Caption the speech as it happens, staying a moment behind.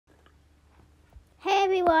Hi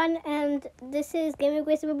everyone, and this is Gamer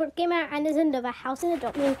Grace of a Brookhaven, and there's another house in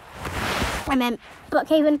Adopt Me. I meant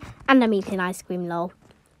Brookhaven, and I'm eating ice cream, lol.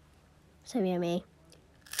 So yummy.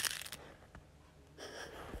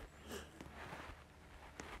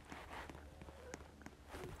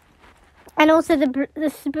 And also the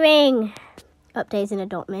spring updates in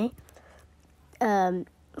Adopt Me. There's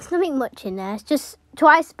nothing much in there. It's just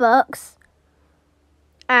twice bucks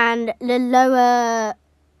and the lower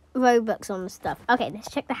Robux on the stuff. Okay,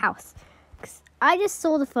 let's check the house. I just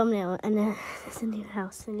saw the thumbnail and there's a new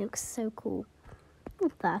house and it looks so cool.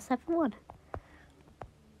 First, have one.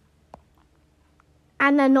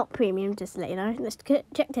 And they're not premium, just to let you know. Let's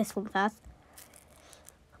check this one first.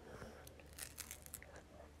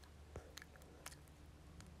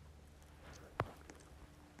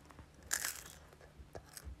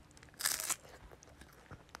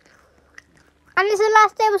 And it's the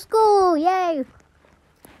last day of school, yay!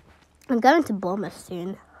 I'm going to Bournemouth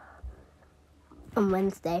soon. On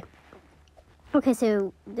Wednesday. Okay,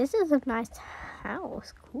 so this is a nice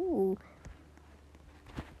house, cool.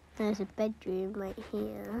 There's a bedroom right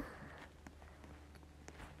here.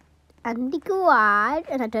 And the garage,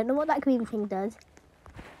 and I don't know what that green thing does.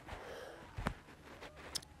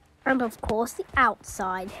 And of course the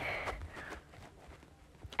outside.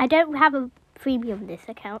 I don't have a premium this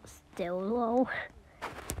account still, lol.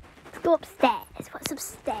 Let's go upstairs. What's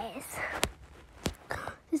upstairs?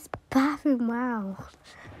 This bathroom, wow.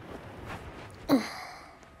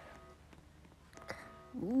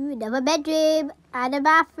 Ooh, another bedroom and a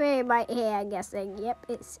bathroom right here, I'm guessing. Yep,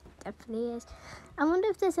 it definitely is. I wonder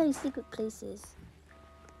if there's any secret places.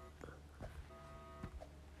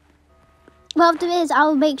 Well, if there is,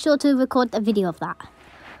 I'll make sure to record a video of that.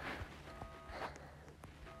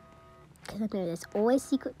 Because I know there's always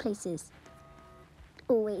secret places.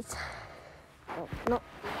 Always. Well, not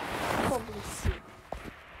probably soon.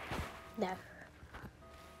 No.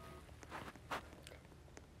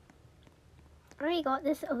 I already got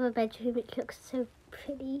this other bedroom, which looks so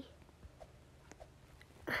pretty.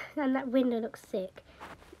 And that window looks sick.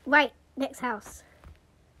 Right, next house.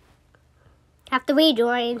 Have to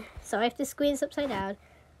rejoin. Sorry if the screen's upside down.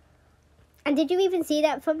 And did you even see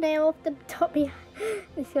that thumbnail off the top? I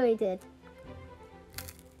sure you did.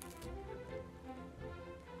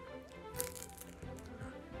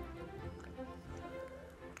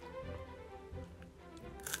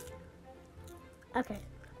 Okay.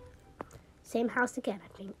 Same house again,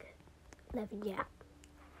 I think. 11, yeah.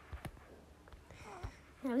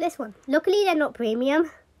 Now this one. Luckily they're not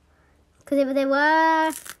premium. Because if they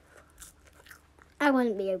were, I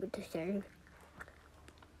wouldn't be able to show you.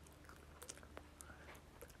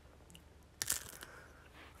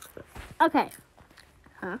 Okay.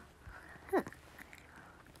 Huh?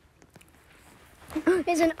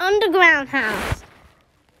 It's an underground house.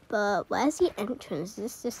 But where's the entrance? Is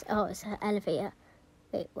this just, oh, it's an elevator.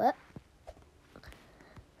 Wait, what?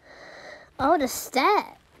 Oh, the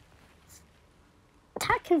stairs.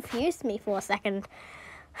 That confused me for a second.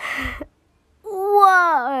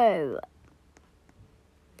 Whoa.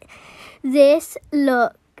 This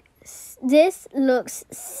looks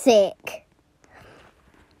sick.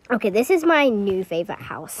 Okay, this is my new favorite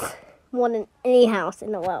house. More than any house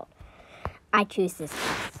in the world. I choose this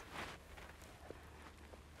house.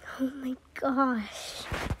 Oh my gosh.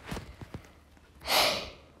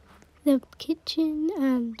 The kitchen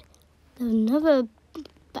and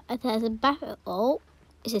there's a bathroom. Oh,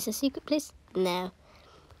 is this a secret place? No.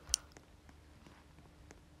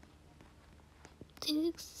 It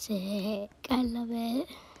looks sick. I love it.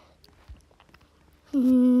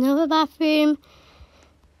 Another bathroom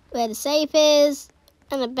where the safe is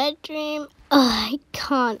and a bedroom. Oh, I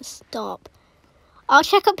can't stop. I'll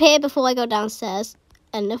check up here before I go downstairs.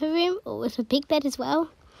 Another room with a big bed as well.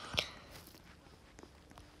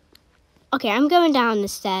 Okay, I'm going down the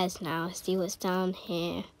stairs now. See what's down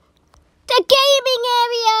here. The gaming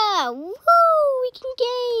area! Woo! We can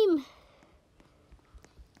game!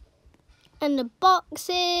 And the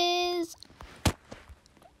boxes.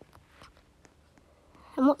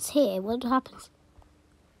 And what's here? What happens?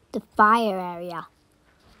 The fire area.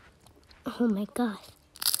 Oh my gosh.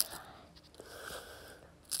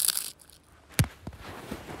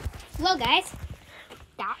 Well, guys,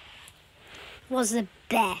 that was the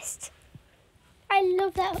best. I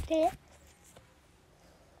love that up here.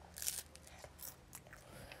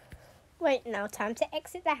 Wait, now time to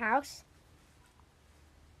exit the house.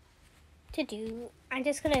 I'm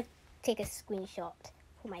just gonna take a screenshot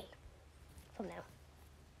for my thumbnail.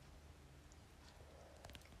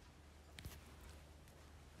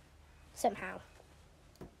 Somehow.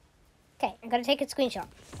 Okay, I'm gonna take a screenshot.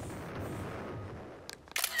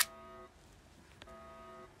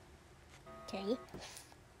 Okay.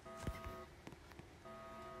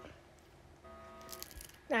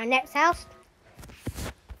 Now, next house.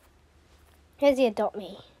 Here's the adopt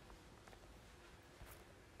me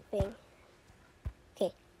thing.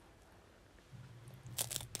 Okay.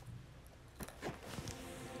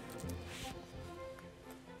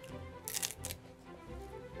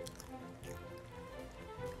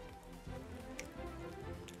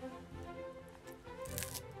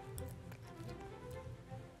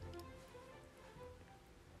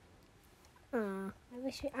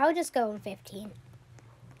 I'll just go on 15.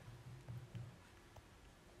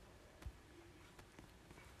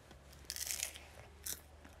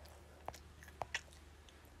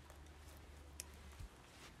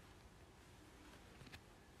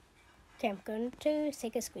 Okay, I'm going to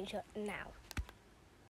take a screenshot now.